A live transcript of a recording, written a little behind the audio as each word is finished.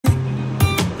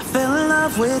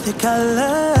love with your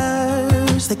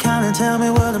colors. They kinda tell me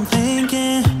what I'm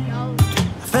thinking. I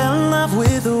fell in love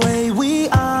with the way we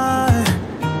are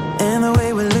and the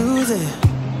way we lose it.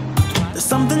 There's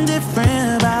something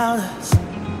different about us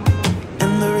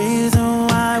and the reason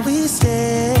why we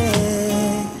stay.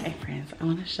 Hey friends, I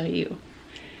want to show you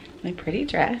my pretty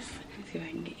dress. Let's see if I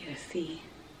can get you to see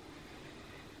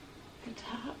the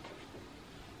top.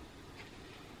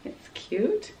 It's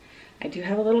cute. I do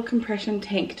have a little compression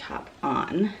tank top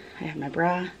on. I have my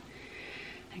bra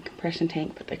and compression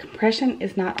tank, but the compression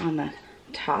is not on the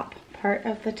top part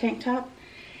of the tank top.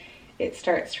 It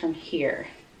starts from here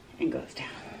and goes down.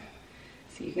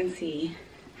 So you can see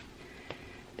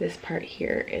this part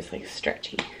here is like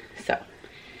stretchy. So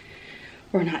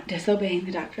we're not disobeying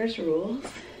the doctor's rules.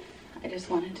 I just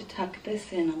wanted to tuck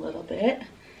this in a little bit.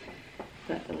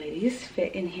 But the ladies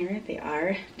fit in here. They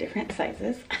are different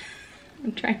sizes.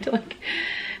 I'm trying to like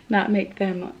not make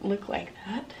them look like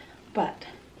that, but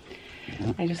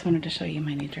I just wanted to show you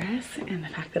my new dress and the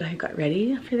fact that I got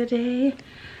ready for the day.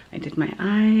 I did my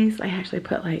eyes. I actually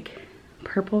put like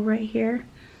purple right here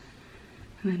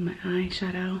and then my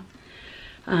eyeshadow.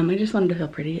 I just wanted to feel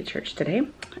pretty at church today.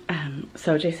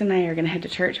 So Jason and I are gonna head to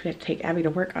church. We have to take Abby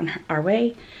to work on our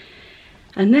way.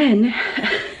 And then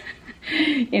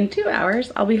in 2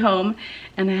 hours, I'll be home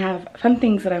and I have fun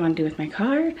things that I want to do with my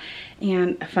car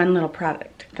and a fun little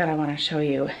product that I want to show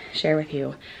you, share with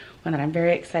you, one that I'm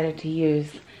very excited to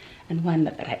use and one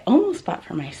that I almost bought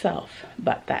for myself,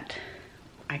 but that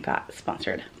I got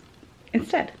sponsored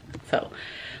instead. So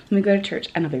let me go to church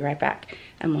and I'll be right back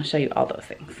and we'll show you all those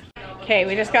things. Okay,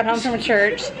 we just got home from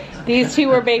church. These two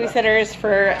were babysitters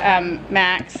for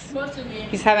Max.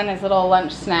 He's having his little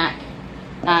lunch snack.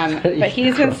 But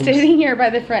he's been sitting here by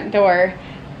the front door.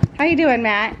 How you doing,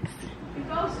 Max?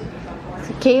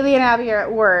 So Kaylee and Abby are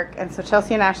at work, and so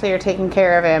Chelsea and Ashley are taking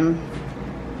care of him.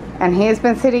 And he's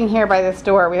been sitting here by this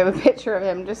door. We have a picture of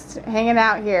him just hanging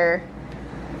out here.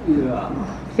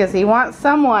 Yeah. Because he wants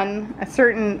someone, a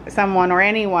certain someone or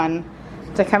anyone,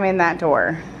 to come in that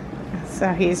door. So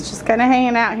he's just kind of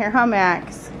hanging out here, huh,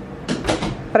 Max?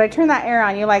 But I turned that air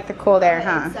on. You like the cold air,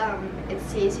 huh? It's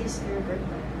Stacey's third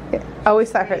birthday. Oh, we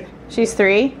saw her. She's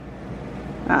 3?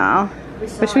 Oh.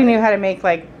 Wish we knew how to make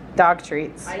like dog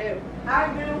treats. I do.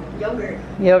 I do. Yogurt.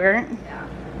 Yogurt? Yeah.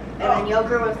 And then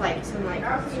yogurt with like some like.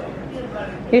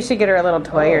 You should get her a little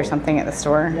toy or something at the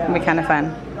store. It'd be kind of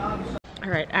fun.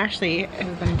 Alright, Ashley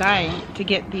has been dying to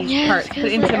get these parts put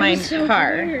into my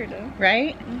car.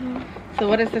 Right? Mm-hmm. So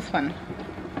what is this one?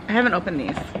 I haven't opened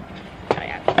these. Oh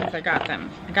yeah, since I got them.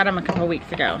 I got them a couple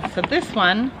weeks ago. So this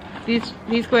one, these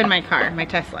go in my car, my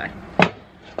Tesla.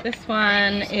 This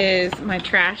one is my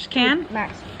trash can.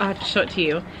 Max, I'll have to show it to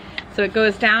you. So it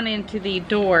goes down into the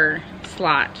door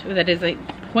slot. That is a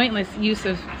pointless use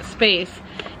of space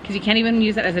because you can't even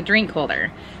use it as a drink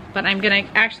holder. But I'm gonna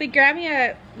actually grab me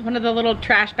one of the little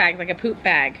trash bags, like a poop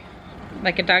bag,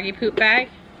 like a doggy poop bag.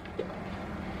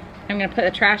 I'm gonna put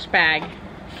a trash bag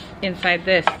inside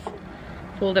this,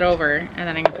 fold it over, and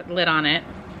then I'm gonna put the lid on it.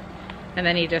 And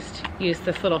then you just use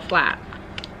this little flap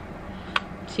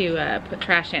to put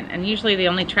trash in. And usually the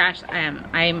only trash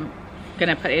I'm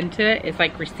gonna put into it is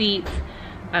like receipts,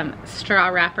 straw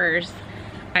wrappers.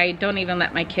 I don't even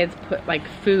let my kids put like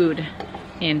food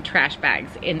in trash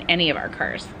bags in any of our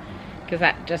cars because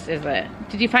that just is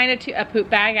did you find a poop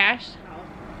bag, Ash? No.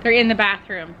 They're in the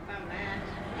bathroom.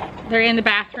 They're in the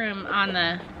bathroom on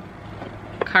the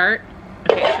cart.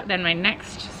 Okay, so then my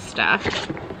next stuff.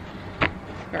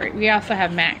 We also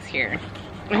have Max here.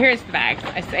 Well, here's the bags.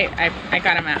 I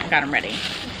got him out, got him ready.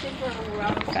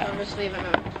 So just leave him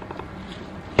out.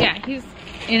 Yeah, he's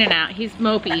in and out. He's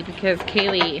mopey because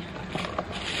Kaylee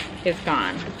is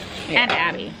gone. Yeah. And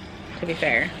Abby, to be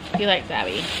fair. He likes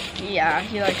Abby. Yeah,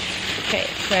 he likes. Okay,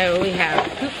 so we have a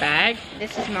poop bag.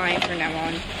 This is mine from now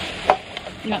on.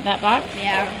 You want that box?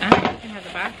 Yeah. You can have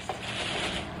the box.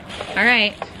 All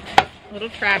right. Little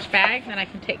trash bag, then I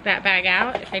can take that bag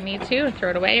out if I need to and throw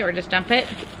it away or just dump it.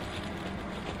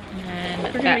 And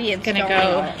that's gonna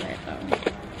go,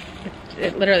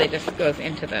 it literally just goes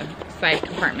into the side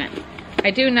compartment.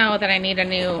 I do know that I need a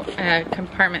new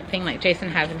compartment thing like Jason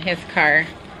has in his car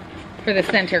for the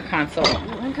center console.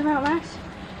 Wanna come out, Max?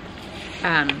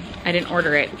 I didn't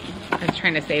order it. I was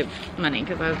trying to save money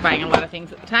because I was buying a lot of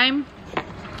things at the time.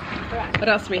 What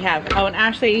else do we have? Oh, and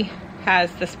Ashley has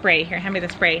the spray. Here, hand me the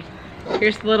spray.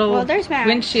 Here's the little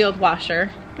windshield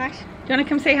washer. Max? Do you want to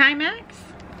come say hi, Max?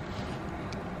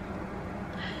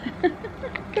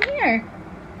 Come here.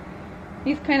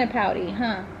 He's kind of pouty,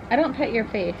 huh? I don't pet your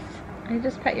face. I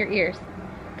just pet your ears.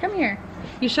 Come here.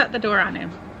 You shut the door on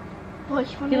him.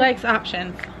 He likes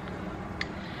options.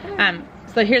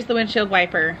 So here's the windshield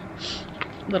wiper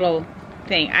little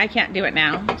thing. I can't do it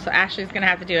now, so Ashley's gonna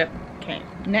have to do it. Okay,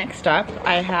 next up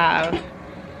I have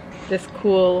this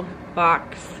cool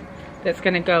box that's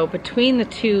gonna go between the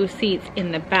two seats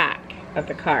in the back of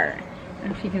the car. I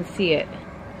don't know if you can see it.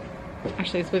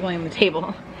 Actually, it's wiggling the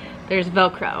table. There's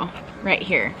Velcro right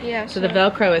here. Yeah. So the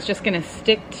Velcro is just gonna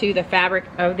stick to the fabric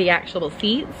of the actual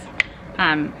seats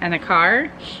and the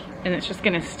car, and it's just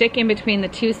gonna stick in between the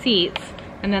two seats.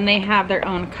 And then they have their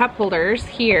own cup holders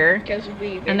here.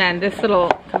 And then this little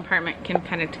compartment can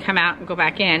kind of come out and go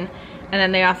back in. And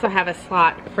then they also have a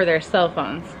slot for their cell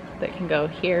phones that can go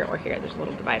here or here. There's a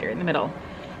little divider in the middle.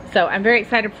 So I'm very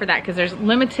excited for that because there's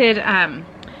limited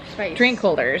drink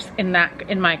holders in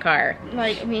my car.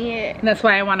 Like me. And that's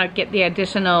why I want to get the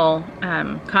additional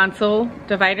console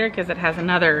divider because it has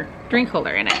another drink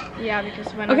holder in it. Yeah,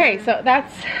 because when okay, so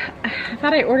that's, I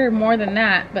thought I ordered more than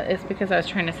that, but it's because I was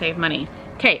trying to save money.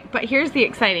 Okay, but here's the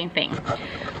exciting thing.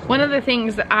 One of the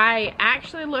things that I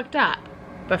actually looked up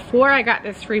before I got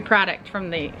this free product from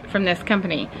this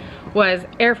company was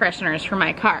air fresheners for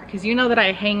my car. Because you know that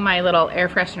I hang my little air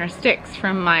freshener sticks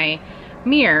from my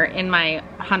mirror in my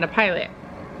Honda Pilot.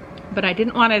 But I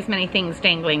didn't want as many things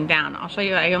dangling down. I'll show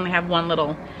you, I only have one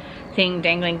little thing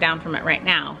dangling down from it right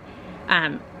now.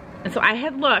 And so I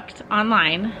had looked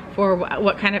online for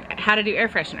what kind of, how to do air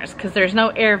fresheners, because there's no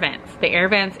air vents. The air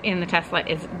vents in the Tesla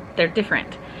they're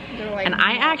different. They're like, and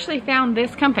I actually found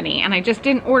this company, and I just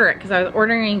didn't order it because I was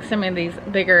ordering some of these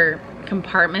bigger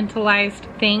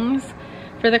compartmentalized things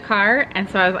for the car. And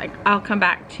so I was like, I'll come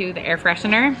back to the air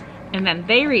freshener. And then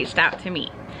they reached out to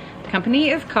me. The company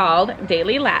is called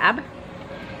Daily Lab,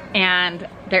 and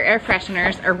their air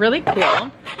fresheners are really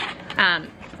cool.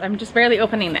 I'm just barely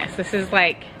opening this. This is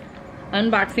like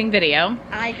unboxing video.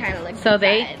 I kind of looked so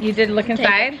inside. You did look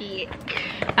inside? Take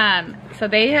a peek. So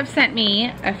they have sent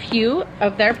me a few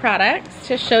of their products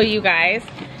to show you guys.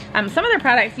 Some of their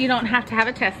products you don't have to have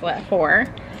a Tesla for.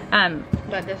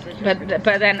 But this is just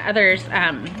but then others,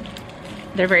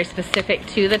 they're very specific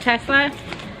to the Tesla.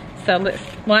 So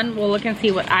we'll look and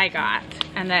see what I got.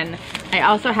 And then I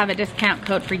also have a discount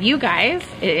code for you guys.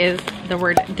 It is the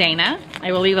word Dana.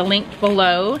 I will leave a link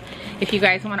below. If you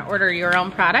guys want to order your own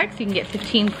products, you can get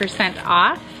 15%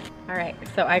 off. All right,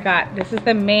 so I got, this is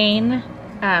the main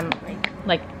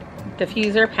like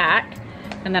diffuser pack.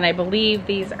 And then I believe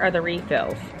these are the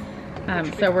refills.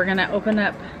 So we're gonna open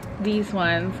up these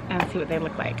ones and see what they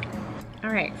look like.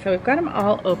 All right, so we've got them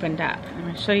all opened up. I'm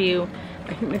gonna show you,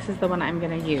 I think this is the one I'm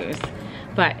gonna use.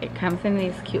 But it comes in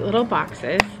these cute little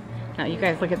boxes. Now you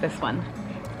guys look at this one.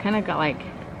 It's kind of got like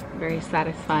very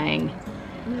satisfying.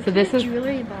 So this is,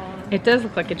 jewelry box. It does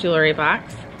look like a jewelry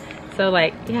box. So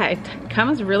like, yeah, it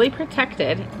comes really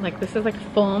protected. Like this is like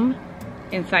foam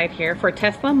inside here for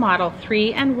Tesla Model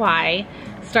 3 and Y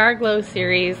Star Glow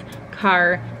Series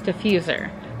car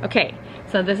diffuser. Okay,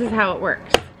 so this is how it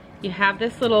works. You have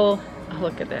this little, oh,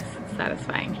 look at this, it's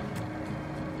satisfying.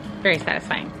 Very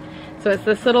satisfying. So it's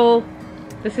this little,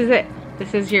 this is it.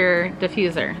 This is your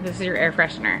diffuser. This is your air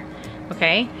freshener.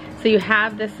 Okay, so you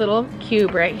have this little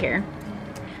cube right here.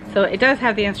 So it does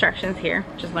have the instructions here.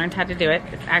 Just learned how to do it.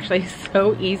 It's actually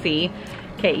so easy.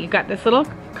 Okay, you got this little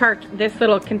this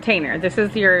little container. This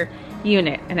is your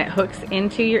unit, and it hooks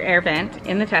into your air vent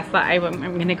in the Tesla.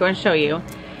 I'm gonna go and show you.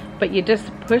 But you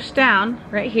just push down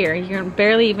right here. You're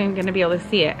barely even gonna be able to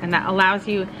see it, and that allows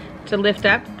you to lift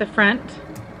up the front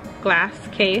glass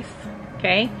case.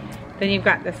 Okay, then you've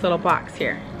got this little box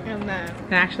here. And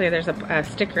And actually there's a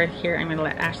sticker here. I'm gonna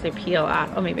let Ashley peel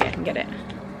off. Oh, maybe I can get it.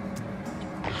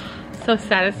 So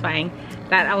satisfying.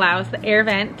 That allows the air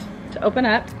vent to open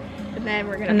up. then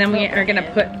we're gonna And then we are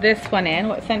gonna put this one in.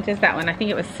 What scent is that one? I think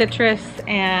it was citrus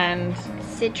and...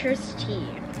 citrus tea.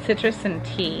 Citrus and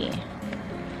tea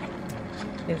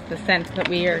is the scent that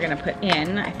we are gonna put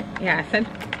in. Yeah, I said,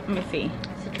 let me see.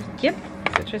 Citrus. Yep,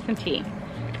 citrus and tea.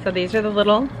 So these are the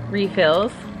little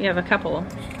refills. We have a couple.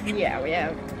 Yeah, we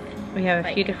have. We have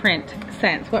a few different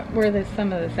scents. What were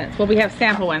some of the scents? Well, we have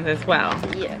sample ones as well.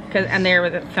 Yeah. And there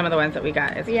were some of the ones that we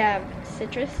got. We have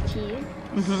citrus tea,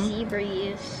 sea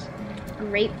breeze,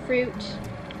 grapefruit,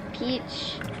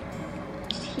 peach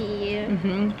tea.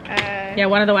 Yeah,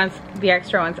 one of the ones, the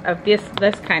extra ones of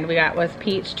this kind we got was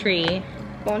peach tree.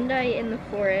 Bondi in the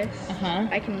forest.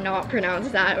 I cannot pronounce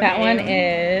that. That one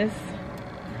is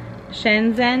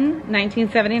Shenzhen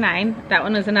 1979. That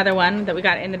one was another one that we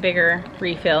got in the bigger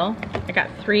refill. I got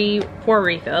 4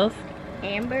 refills.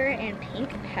 Amber and pink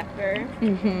pepper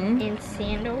and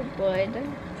sandalwood.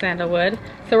 Sandalwood.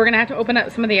 So we're gonna have to open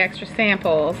up some of the extra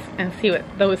samples and see what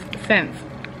those scents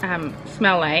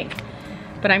smell like.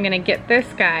 But I'm gonna get this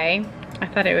guy I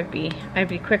thought I'd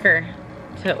be quicker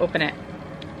to open it.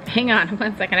 Hang on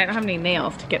 1 second, I don't have any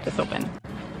nails to get this open.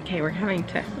 Okay, we're having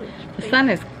to, the sun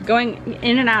is going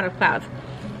in and out of clouds.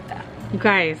 You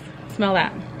guys, smell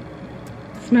that.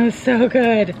 It smells so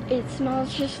good. It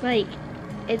smells just like,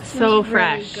 it smells so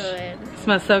fresh. really good. It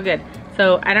smells so good.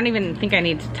 So I don't even think I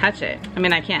need to touch it. I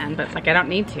mean, I can, but like I don't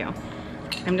need to.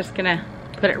 I'm just gonna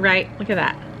put it right, look at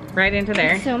that, right into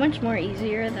there. It's so much more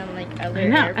easier than like other I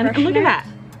know, air and look at fresheners. that.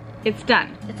 It's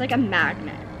done. It's like a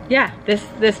magnet. Yeah,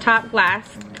 this top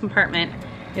glass compartment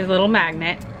is a little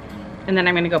magnet, and then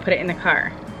I'm gonna go put it in the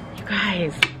car. You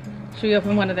guys, should we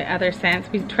open one of the other scents?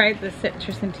 We tried the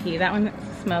citrus and tea. That one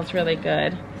smells really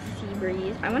good. Sea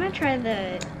breeze. I want to try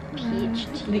the peach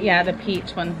tea. Yeah, the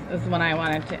peach one is the one I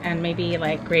wanted to, and maybe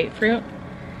like grapefruit.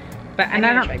 But and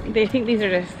I don't. They think these are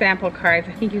just sample cards.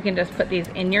 I think you can just put these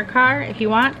in your car if you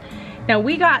want. Now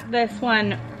we got this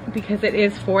one because it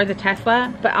is for the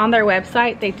Tesla, but on their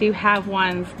website they do have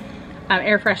ones,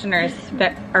 air fresheners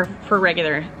that are for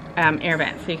regular air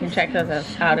vents, so you can check those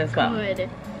out as well. Good. It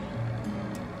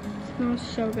smells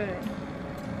so good.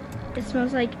 It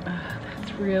smells like, oh,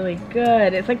 that's really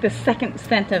good. It's like the second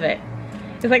scent of it.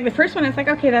 It's like the first one, it's like,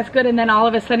 okay, that's good, and then all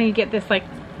of a sudden you get this like,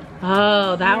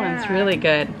 oh, that one's really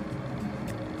good.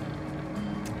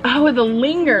 Oh, the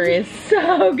linger is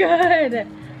so good.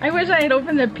 I wish I had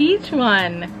opened the peach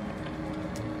one.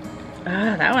 Oh,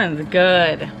 that one's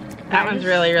good. That one's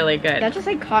really, really good. That just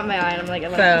like caught my eye and I'm like,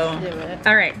 let's just do it.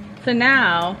 All right, so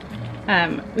now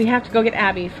we have to go get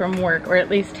Abby from work, or at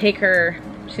least take her,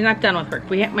 she's not done with work.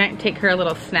 We might take her a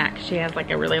little snack. She has like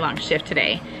a really long shift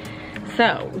today.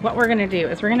 So what we're gonna do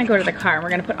is we're gonna go to the car and we're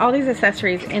gonna put all these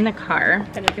accessories in the car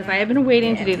because I have been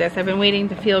waiting to do this. I've been waiting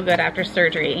to feel good after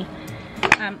surgery.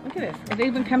 Look at this, it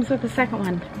even comes with a second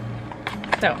one.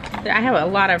 So I have a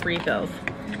lot of refills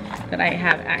that I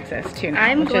have access to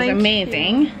now, which is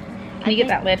amazing. Can you get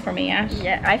that lid for me, Ash?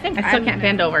 Yeah, I think I still can't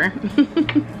bend over.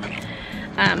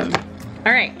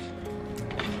 All right,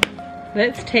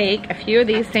 let's take a few of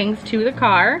these things to the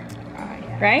car,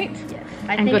 right? Yes.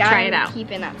 I and think go try it out.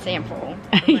 Keeping that sample.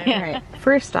 Yeah. All right.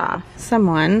 First off,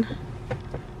 someone,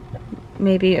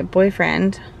 maybe a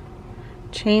boyfriend,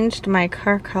 changed my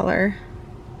car color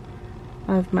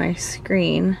of my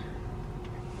screen.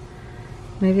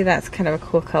 Maybe that's kind of a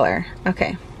cool color.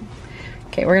 Okay.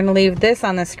 Okay, we're gonna leave this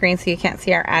on the screen so you can't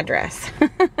see our address.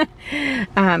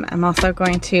 I'm also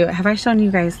going to, have I shown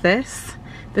you guys this?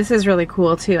 This is really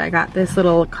cool too. I got this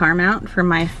little car mount for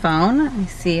my phone. Let me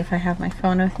see if I have my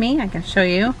phone with me. I can show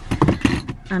you.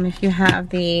 If you have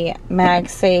the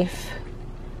MagSafe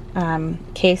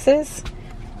cases,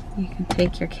 you can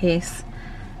take your case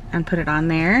and put it on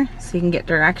there so you can get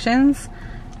directions.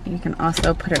 You can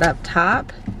also put it up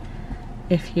top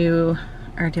if you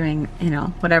are doing, you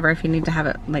know, whatever, if you need to have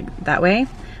it like that way.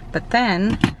 But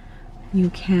then you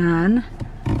can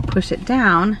push it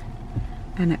down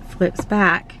and it flips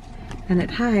back and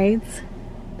it hides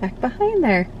back behind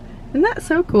there. Isn't that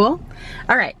so cool?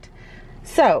 All right,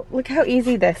 so look how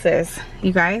easy this is,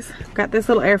 you guys. I've got this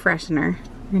little air freshener.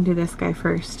 We're gonna do this guy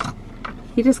first.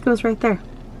 He just goes right there.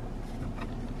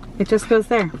 It just goes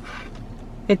there.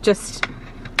 It just,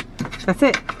 that's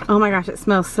it. Oh my gosh, it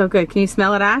smells so good. Can you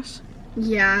smell it, Ash?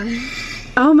 Yeah.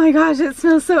 Oh my gosh, it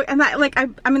smells so, and that, like,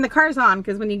 I mean the car's on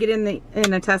because when you get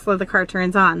in a Tesla, the car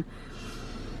turns on.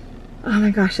 Oh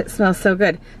my gosh, it smells so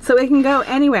good. So it can go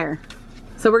anywhere.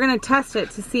 So we're gonna test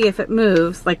it to see if it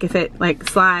moves, like if it like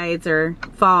slides or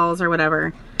falls or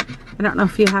whatever. I don't know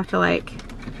if you have to like,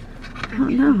 I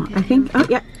don't know. I think, oh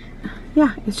yeah.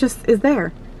 Yeah, it's just, is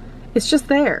there. It's just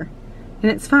there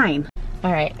and it's fine.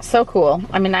 All right, so cool.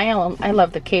 I mean, I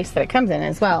love the case that it comes in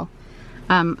as well.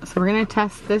 So we're gonna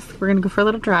test this. We're gonna go for a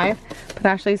little drive, but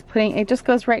Ashley's putting, it just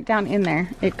goes right down in there.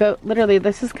 It literally,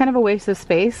 this is kind of a waste of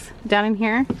space down in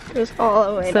here. It goes all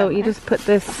the way So down you there. just put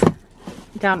this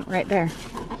down right there.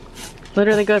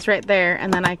 Literally goes right there,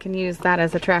 and then I can use that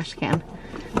as a trash can.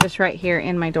 Just right here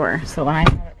in my door. So when I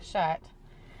have it shut,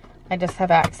 I just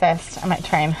have access. I might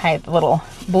try and hide the little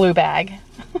blue bag.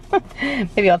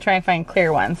 Maybe I'll try and find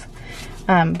clear ones.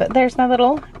 But there's my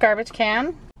little garbage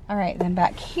can. All right, then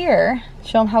back here,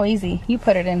 show them how easy. You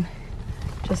put it in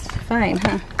just fine,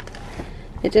 huh?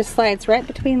 It just slides right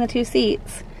between the two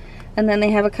seats. And then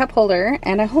they have a cup holder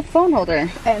and a whole phone holder.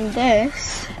 And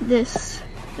this.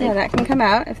 Yeah, that can come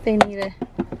out if they need a,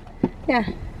 yeah.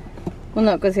 Well,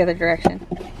 no, it goes the other direction.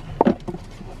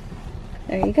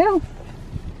 There you go.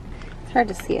 It's hard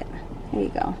to see it. There you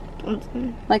go.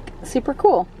 Like, super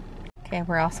cool. Okay,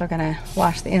 we're also gonna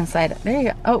wash the inside. There you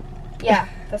go. Oh. Yeah,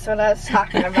 that's what I was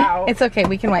talking about. It's okay,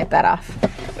 we can wipe that off.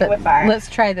 But With fire. let's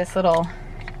try this little.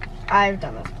 I've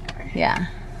done this before. more. Yeah.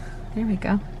 There we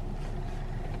go.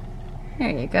 There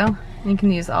you go. You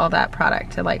can use all that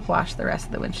product to like wash the rest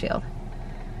of the windshield.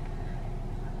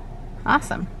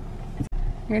 Awesome.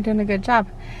 You're doing a good job.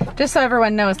 Just so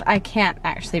everyone knows, I can't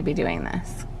actually be doing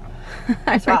this.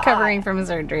 I'm recovering from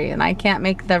surgery and I can't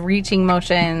make the reaching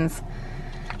motions,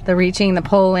 the reaching, the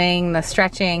pulling, the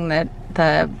stretching,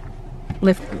 the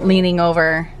leaning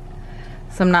over.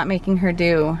 So I'm not making her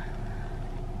do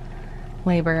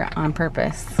labor on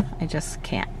purpose. I just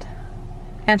can't.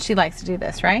 And she likes to do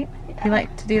this, right? Yeah. You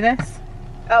like to do this?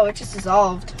 Oh, it just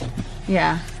dissolved.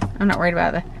 Yeah, I'm not worried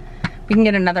about it. We can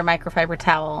get another microfiber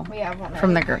towel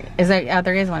from the is there? Oh,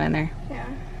 there is one in there. Yeah.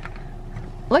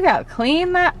 Look how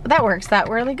clean that works. That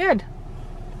really good.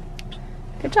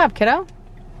 Good job, kiddo.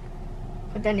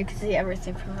 But then you can see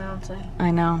everything from the outside.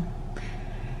 I know.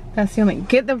 That's the only.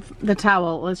 Get the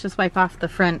towel. Let's just wipe off the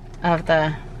front of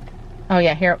the. Oh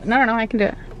yeah, here. No, I can do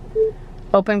it.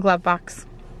 Open glove box.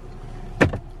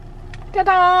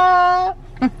 Ta-da!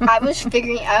 I was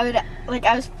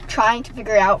trying to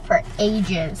figure it out for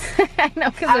ages. I know,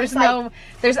 because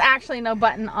there's actually no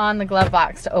button on the glove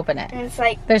box to open it. And it's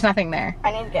like, there's nothing there.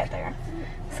 I need to get there.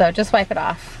 So just wipe it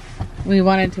off. We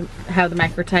wanted to have the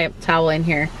micro towel in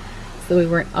here so we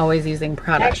weren't always using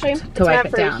product to wipe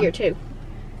it down. Here too.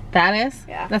 That is?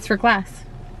 Yeah. That's for glass.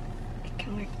 It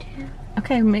can work too.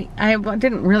 Okay, I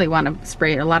didn't really want to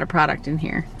spray a lot of product in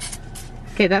here.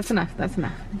 Okay, that's enough. That's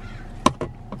enough.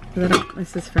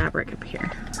 This is fabric up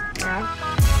here. Yeah.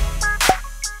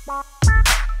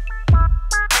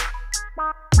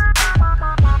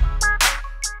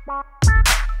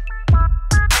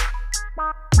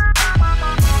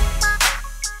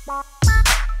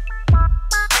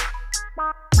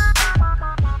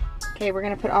 Okay, we're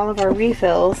gonna put all of our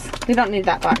refills. We don't need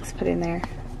that box put in there.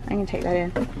 I can take that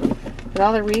in. But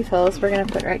all the refills we're gonna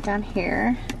put right down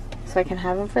here so I can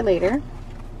have them for later.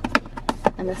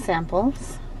 And the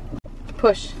samples.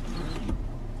 Push.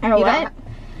 Oh, what?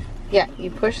 Yeah,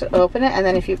 you push, open it, and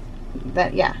then if you,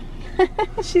 yeah.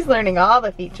 She's learning all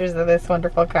the features of this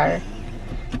wonderful car.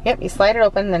 Yep, you slide it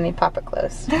open, and then you pop it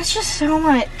closed. That's just so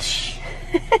much.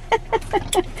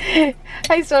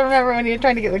 I still remember when you were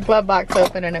trying to get the glove box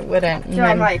open and it wouldn't. So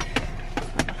I'm like,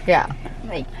 yeah.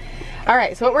 All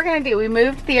right, so what we're gonna do, we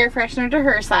moved the air freshener to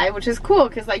her side, which is cool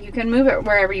because like you can move it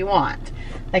wherever you want.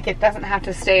 Like it doesn't have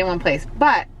to stay in one place.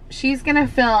 But she's gonna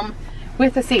film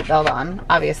with the seatbelt on,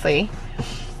 obviously.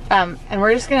 And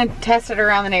we're just gonna test it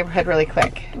around the neighborhood really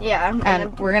quick. Yeah.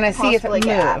 And we're gonna see if it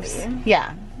moves.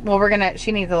 Yeah. Well,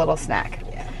 she needs a little snack.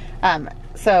 Yeah.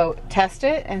 So test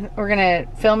it, and we're gonna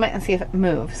film it and see if it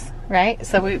moves. Right.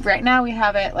 So right now we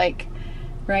have it like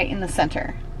right in the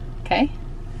center. Okay.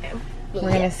 Yeah. We're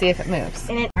gonna see if it moves.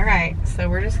 All right. So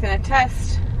we're just gonna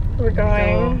test. We're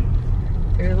going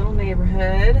through a little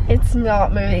neighborhood. It's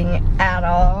not moving at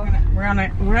all. We're on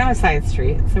a side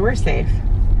street, so we're safe.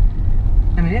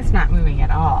 I mean, it's not moving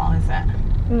at all, is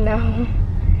it? No.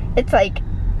 It's like,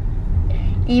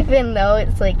 even though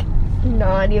it's like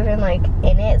not even like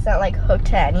in it, it's not like hooked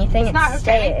to anything. It's not hooked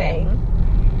to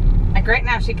anything. Like right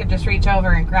now, she could just reach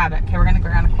over and grab it. Okay, we're gonna go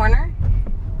around the corner.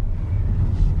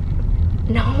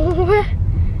 No.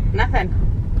 Nothing.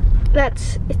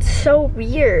 It's so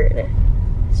weird.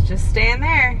 It's just staying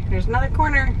there. There's another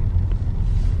corner.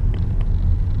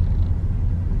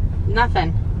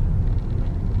 Nothing.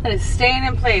 That is staying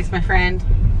in place, my friend.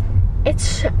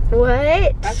 It's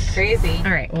what? That's crazy.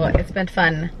 All right, well, it's been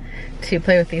fun to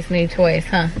play with these new toys,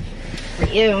 huh? For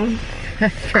you.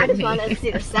 I just wanted to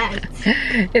see the scent.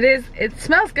 It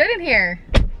smells good in here.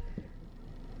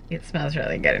 It smells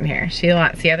really good in here. She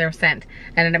wants the other scent.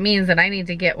 And it means that I need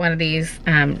to get one of these.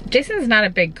 Jason's not a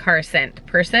big car scent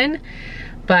person,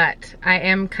 but I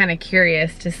am kind of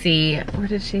curious to see, where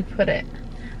did she put it?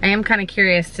 I am kind of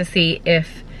curious to see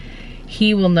if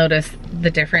he will notice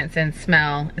the difference in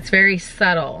smell. It's very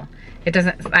subtle. It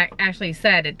doesn't, I actually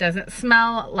said it doesn't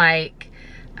smell like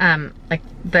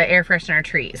the air freshener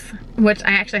trees, which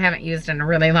I actually haven't used in a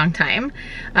really long time.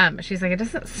 She's like, it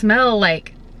doesn't smell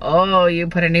like, oh, you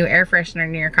put a new air freshener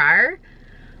in your car.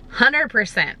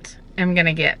 100% I'm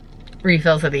gonna get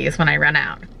refills of these when I run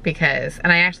out, because,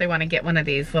 and I actually want to get one of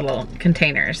these little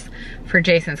containers for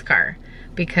Jason's car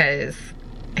because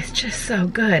it's just so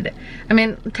good. I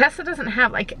mean, Tesla doesn't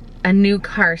have like a new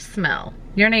car smell.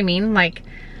 You know what I mean? Like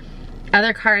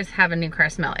other cars have a new car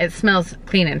smell. It smells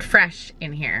clean and fresh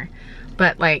in here,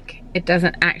 but like it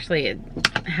doesn't actually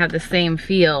have the same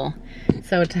feel.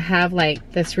 So to have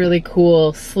like this really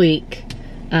cool, sleek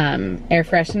air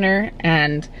freshener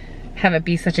and have it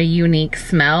be such a unique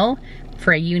smell,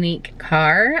 for a unique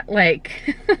car.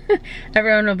 Like,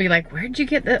 everyone will be like, where'd you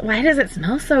get that? Why does it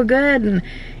smell so good? And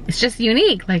it's just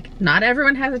unique. Like, not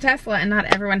everyone has a Tesla and not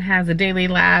everyone has a Daily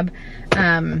Lab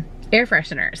air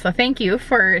freshener. So thank you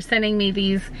for sending me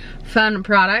these fun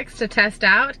products to test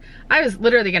out. I was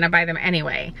literally gonna buy them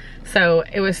anyway. So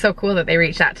it was so cool that they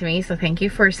reached out to me. So thank you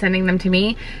for sending them to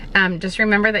me. Just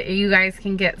remember that you guys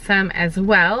can get some as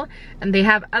well. And they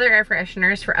have other air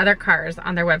fresheners for other cars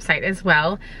on their website as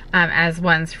well, as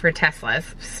ones for Teslas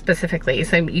specifically.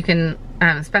 So you can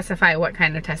specify what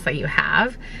kind of Tesla you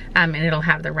have, and it'll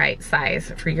have the right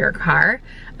size for your car.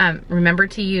 Remember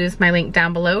to use my link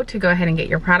down below to go ahead and get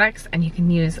your products, and you can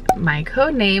use my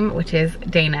code name, which is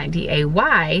Dana,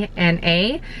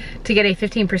 D-A-Y-N-A, to get a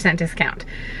 15% discount.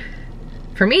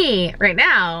 For me, right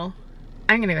now,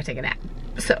 I'm gonna go take a nap.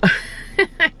 So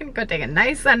I'm gonna go take a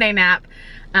nice Sunday nap,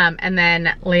 and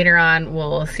then later on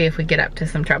we'll see if we get up to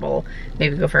some trouble,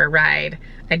 maybe go for a ride.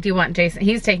 I do want Jason,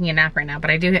 he's taking a nap right now, but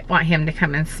I do want him to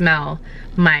come and smell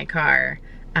my car,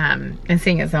 and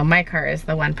seeing as though my car is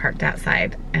the one parked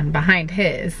outside and behind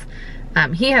his,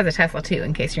 he has a Tesla too,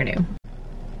 in case you're new.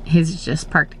 He's just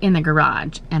parked in the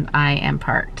garage and I am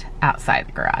parked outside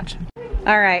the garage.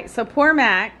 All right, so poor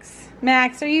Max.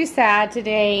 Max, are you sad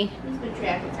today? He's been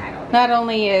traffic titled. Not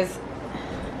only is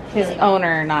his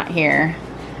owner not here,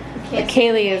 but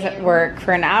Kaylee is at work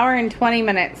for an hour and 20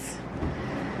 minutes.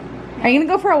 Are you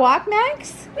gonna go for a walk,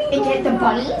 Max? And get the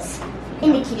bunnies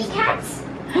and the kitty cats.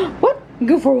 What?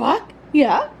 Go for a walk?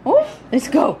 Yeah. Oh, let's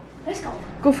go. Let's go.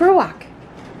 Go for a walk.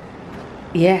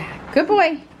 Yeah, good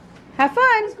boy. Have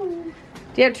fun. Let's go. Do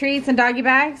you have treats and doggy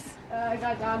bags? I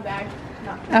got dog bag.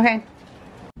 No. Okay.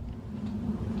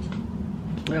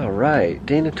 All right,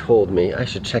 Dana told me I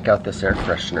should check out this air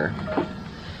freshener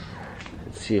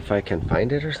and see if I can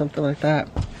find it or something like that.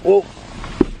 Whoa.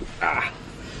 Ah.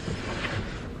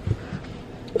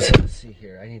 So let's see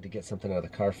here. I need to get something out of the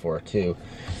car for it too.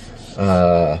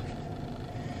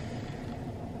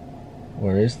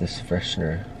 Where is this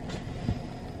freshener?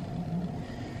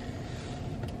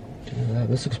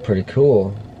 This looks pretty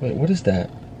cool. Wait, what is that?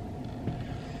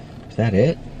 Is that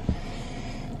it?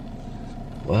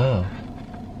 Wow.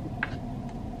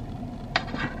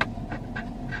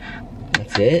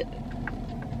 That's it?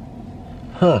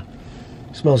 Huh.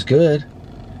 Smells good.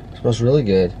 Smells really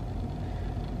good.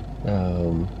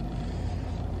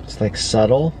 It's like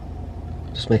subtle.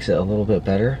 Just makes it a little bit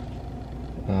better.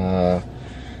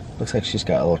 Looks like she's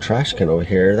got a little trash can over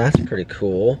here. That's pretty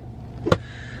cool.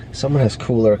 Someone has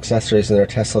cooler accessories in their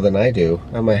Tesla than I do.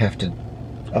 I might have to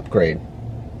upgrade.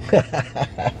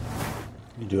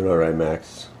 You doing all right,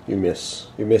 Max? You miss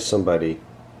somebody.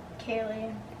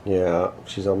 Kaylee. Yeah,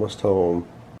 she's almost home.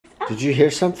 Did you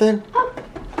hear something?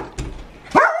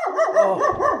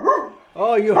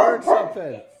 Oh, you heard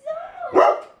something.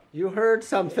 You heard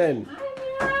something.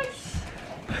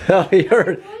 Oh, he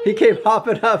heard. He came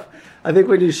hopping up, I think,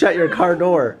 when you shut your car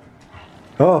door.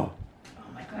 Oh.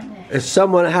 Is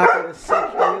someone happy to see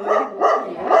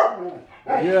Kaylee?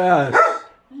 Yes.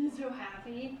 I'm so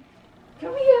happy.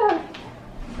 Come here.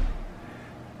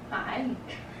 Hi.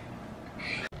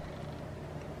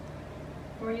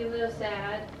 Were you a little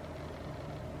sad?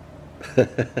 A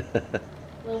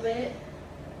little bit?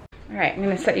 All right, I'm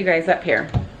gonna set you guys up here.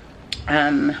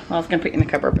 Well, I was gonna put you in the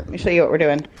cupboard, but let me show you what we're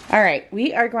doing. All right,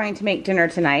 we are going to make dinner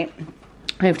tonight.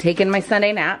 I've taken my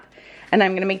Sunday nap, and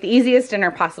I'm gonna make the easiest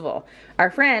dinner possible. Our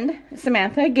friend,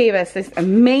 Samantha, gave us this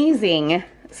amazing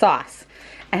sauce,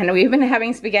 and we've been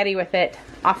having spaghetti with it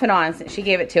off and on since she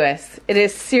gave it to us. It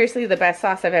is seriously the best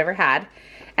sauce I've ever had,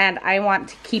 and I want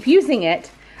to keep using it.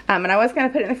 And I was gonna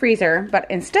put it in the freezer, but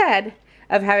instead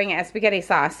of having it as spaghetti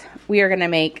sauce, we are gonna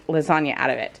make lasagna out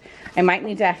of it. I might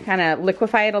need to kind of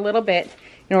liquefy it a little bit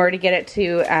in order to get it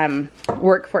to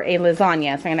work for a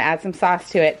lasagna. So I'm gonna add some sauce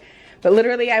to it. But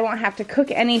literally, I won't have to cook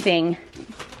anything.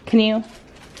 Can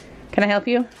I help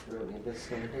you?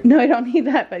 No, I don't need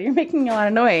that, but you're making a lot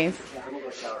of noise. Yeah, I'm gonna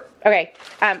go shower. Okay,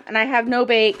 and I have no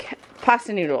bake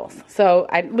pasta noodles. So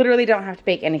I literally don't have to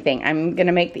bake anything. I'm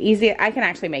gonna make the easy, I can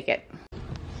actually make it.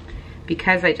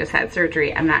 Because I just had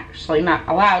surgery, I'm actually not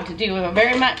allowed to do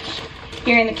very much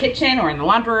here in the kitchen or in the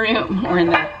laundry room or in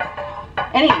the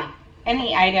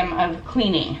any item of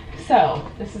cleaning. So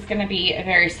this is gonna be a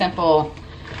very simple,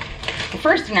 the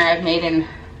first dinner I've made in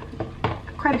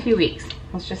quite a few weeks.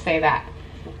 Let's just say that.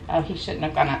 Oh, he shouldn't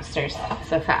have gone upstairs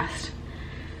so fast.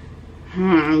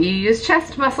 You use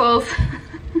chest muscles.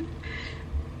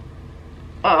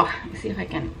 Oh, let me see if I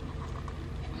can,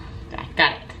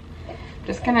 got it.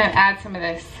 Just gonna add some of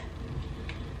this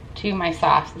to my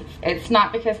sauce. It's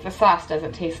not because the sauce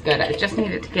doesn't taste good. I just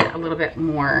need it to get a little bit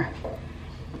more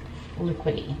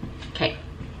liquidy. Okay,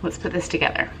 let's put this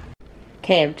together.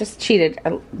 Okay, I've just cheated.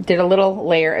 I did a little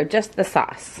layer of just the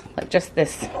sauce, like just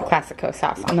this Classico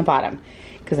sauce on the bottom,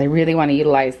 because I really want to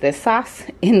utilize this sauce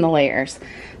in the layers.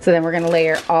 So then we're going to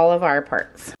layer all of our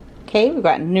parts. Okay, we've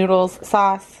got noodles,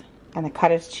 sauce, and the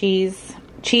cottage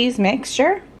cheese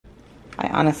mixture. I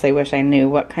honestly wish I knew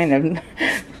what kind of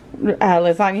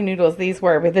lasagna noodles these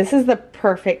were, but this is the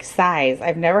perfect size.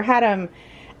 I've never had them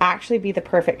actually be the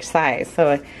perfect size,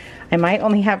 so I might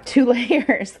only have 2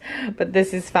 layers, but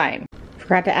this is fine.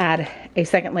 Forgot to add a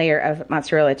second layer of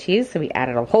mozzarella cheese, so we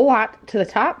added a whole lot to the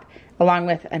top, along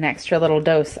with an extra little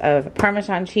dose of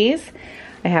Parmesan cheese.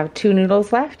 I have 2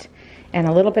 noodles left and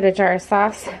a little bit of jar of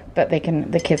sauce, but the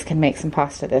kids can make some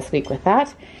pasta this week with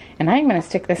that. And I'm gonna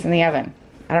stick this in the oven.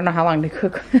 I don't know how long to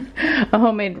cook a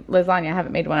homemade lasagna. I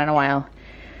haven't made one in a while,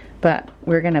 but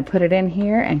we're gonna put it in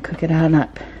here and cook it on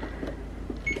up.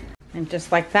 And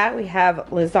just like that, we have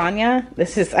lasagna.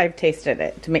 I've tasted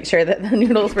it to make sure that the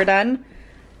noodles were done.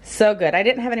 So good. I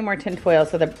didn't have any more tin foil,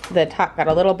 so the top got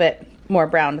a little bit more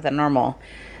browned than normal,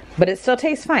 but it still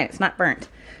tastes fine. It's not burnt.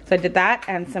 So I did that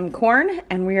and some corn,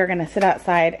 and we are gonna sit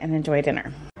outside and enjoy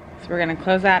dinner. So we're gonna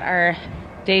close out our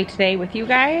day today with you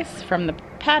guys from the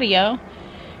patio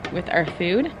with our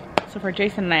food. So far,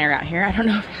 Jason and I are out here. I don't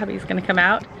know if Abby's gonna come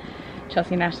out.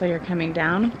 Chelsea and Ashley are coming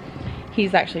down.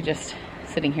 He's actually just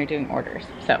sitting here doing orders.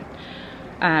 So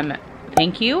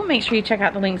thank you. Make sure you check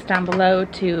out the links down below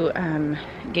to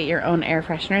get your own air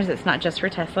fresheners. It's not just for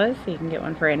Teslas, so you can get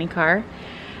one for any car.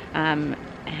 And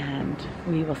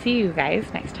we will see you guys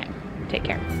next time. Take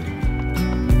care.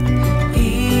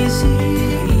 Easy,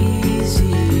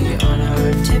 easy on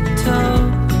her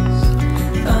tiptoe.